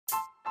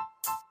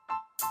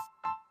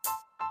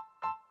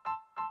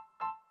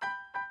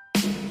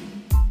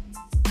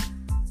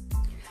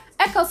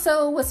Echo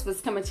Soul Whispers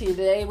coming to you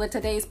today with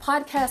today's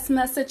podcast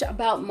message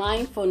about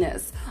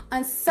mindfulness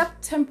on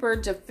September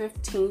the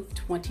 15th,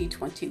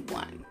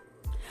 2021.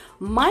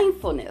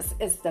 Mindfulness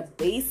is the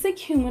basic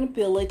human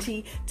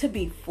ability to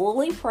be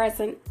fully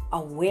present,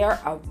 aware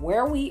of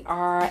where we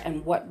are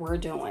and what we're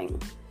doing,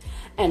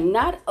 and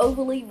not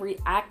overly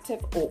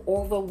reactive or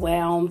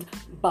overwhelmed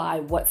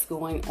by what's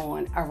going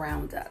on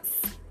around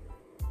us.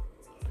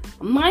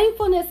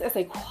 Mindfulness is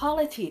a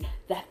quality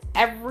that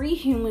every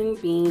human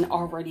being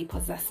already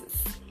possesses.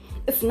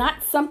 It's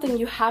not something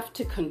you have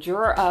to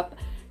conjure up.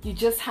 You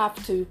just have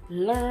to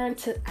learn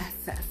to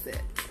access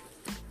it.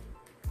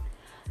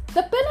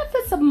 The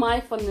benefits of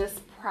mindfulness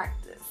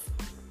practice.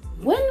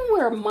 When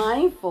we're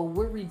mindful,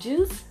 we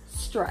reduce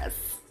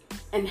stress,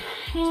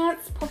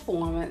 enhance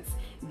performance,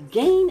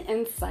 gain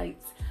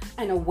insights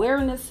and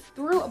awareness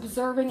through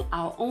observing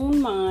our own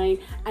mind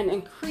and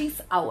increase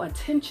our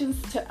attentions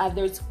to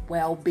others'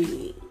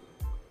 well-being.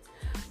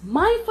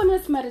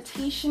 Mindfulness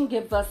meditation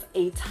gives us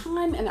a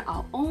time in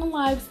our own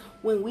lives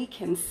when we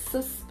can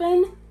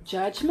suspend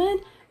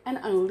judgment and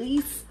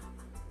unleash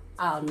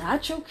our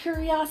natural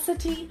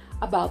curiosity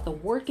about the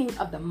working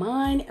of the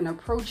mind and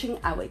approaching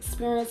our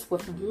experience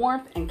with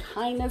warmth and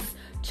kindness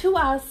to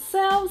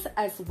ourselves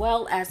as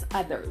well as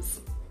others.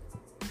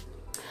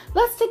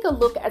 Let's take a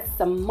look at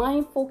some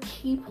mindful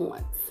key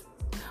points.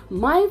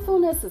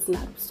 Mindfulness is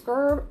not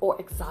obscure or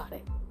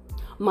exotic.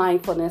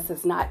 Mindfulness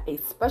is not a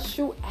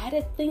special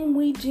added thing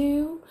we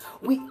do.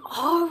 We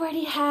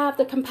already have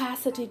the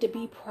capacity to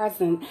be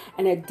present,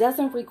 and it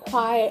doesn't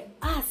require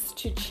us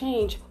to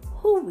change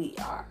who we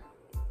are.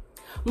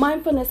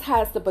 Mindfulness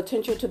has the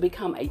potential to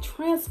become a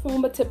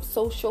transformative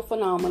social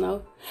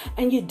phenomenon,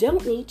 and you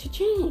don't need to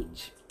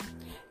change.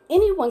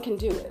 Anyone can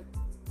do it.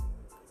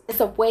 It's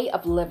a way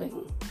of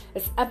living.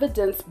 It's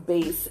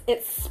evidence-based.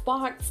 It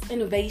sparks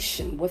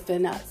innovation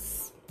within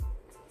us.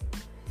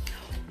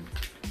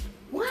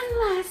 One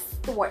last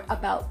thought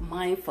about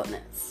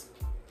mindfulness.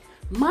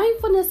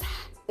 Mindfulness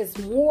is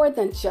more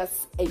than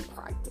just a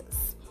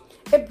practice.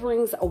 It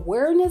brings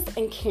awareness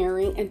and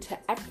caring into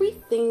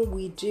everything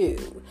we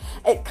do.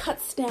 It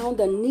cuts down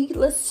the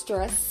needless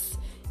stress.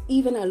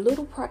 Even a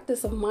little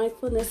practice of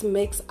mindfulness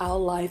makes our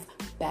life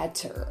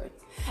better.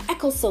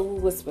 Echo Soul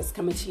Whispers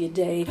coming to you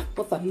today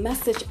with a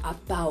message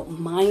about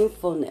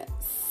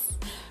mindfulness.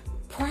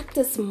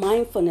 Practice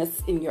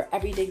mindfulness in your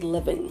everyday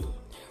living.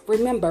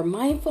 Remember,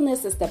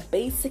 mindfulness is the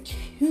basic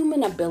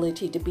human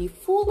ability to be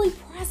fully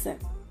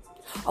present,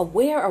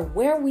 aware of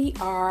where we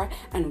are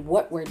and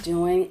what we're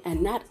doing,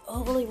 and not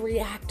overly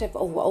reactive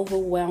or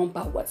overwhelmed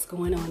by what's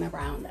going on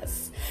around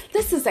us.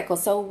 This is Echo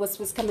Soul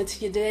Whispers coming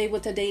to you today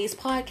with today's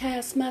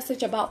podcast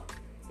message about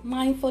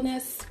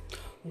mindfulness.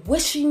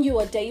 Wishing you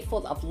a day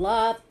full of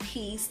love,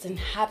 peace, and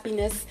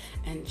happiness.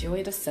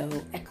 Enjoy the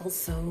soul. Echo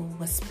Soul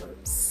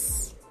Whispers.